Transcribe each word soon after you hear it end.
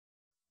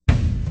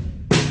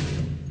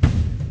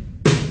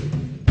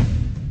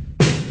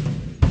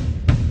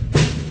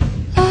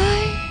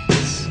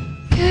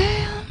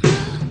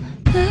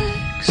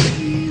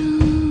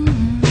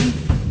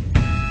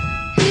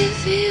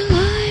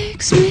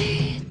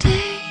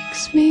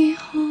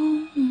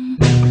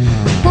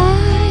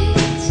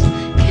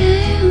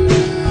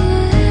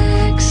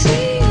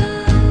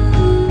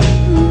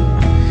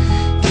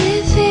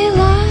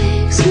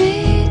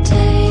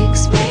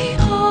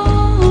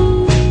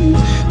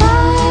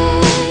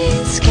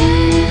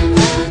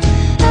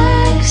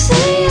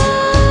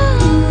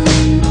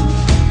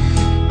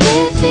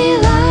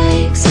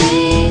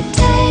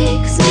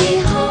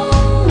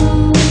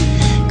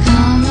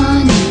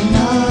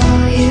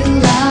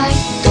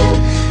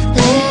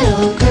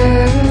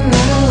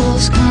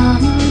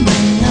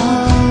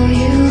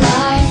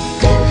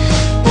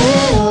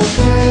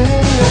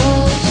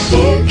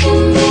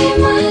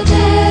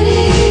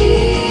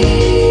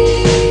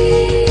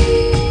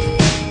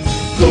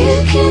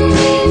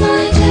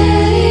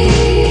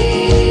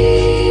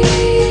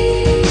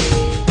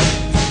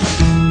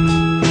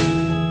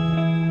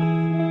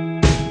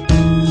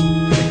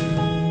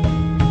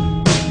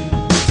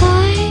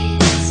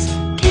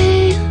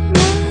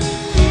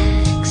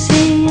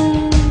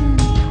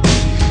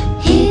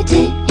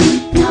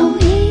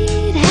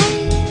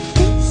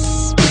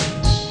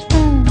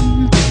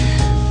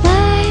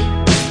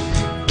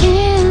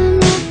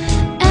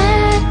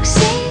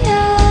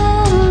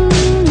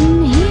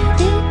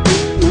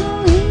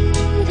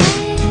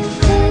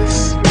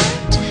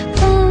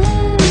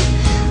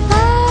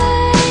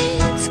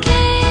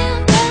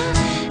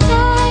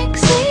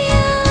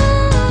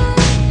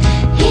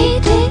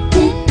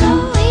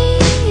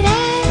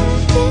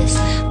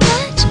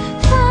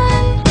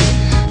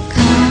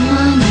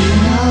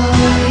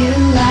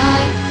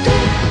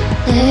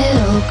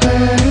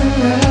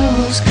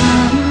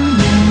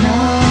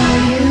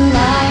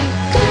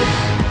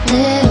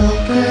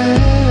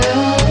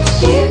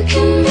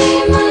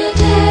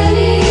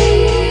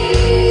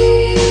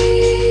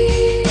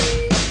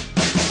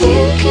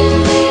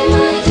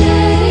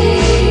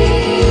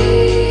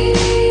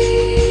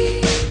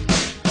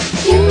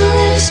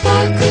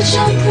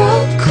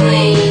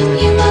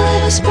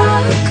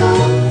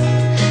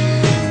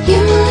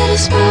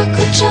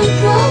sparkle jump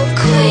rope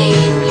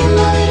queen, you're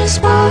my little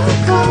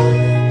sparkle.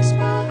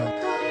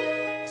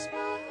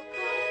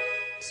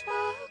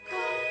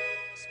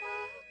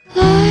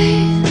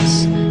 Lights,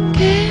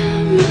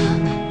 camera,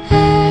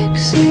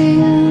 action.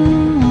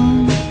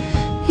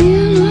 You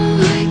know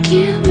I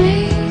can't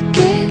make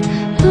it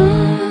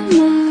on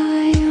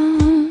my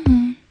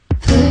own.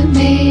 Put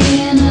me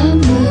in a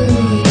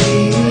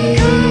movie.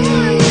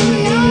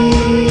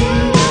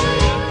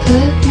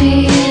 Put me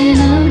in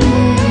a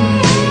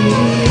movie.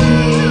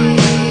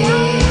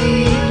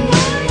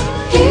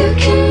 You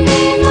can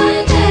be my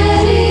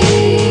daddy.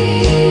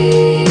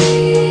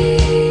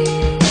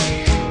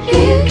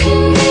 You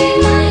can be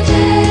my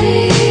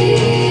daddy.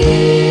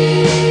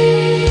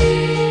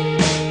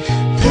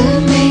 Put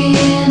me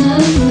in a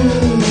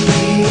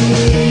movie.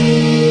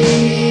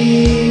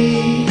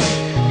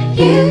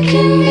 You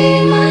can be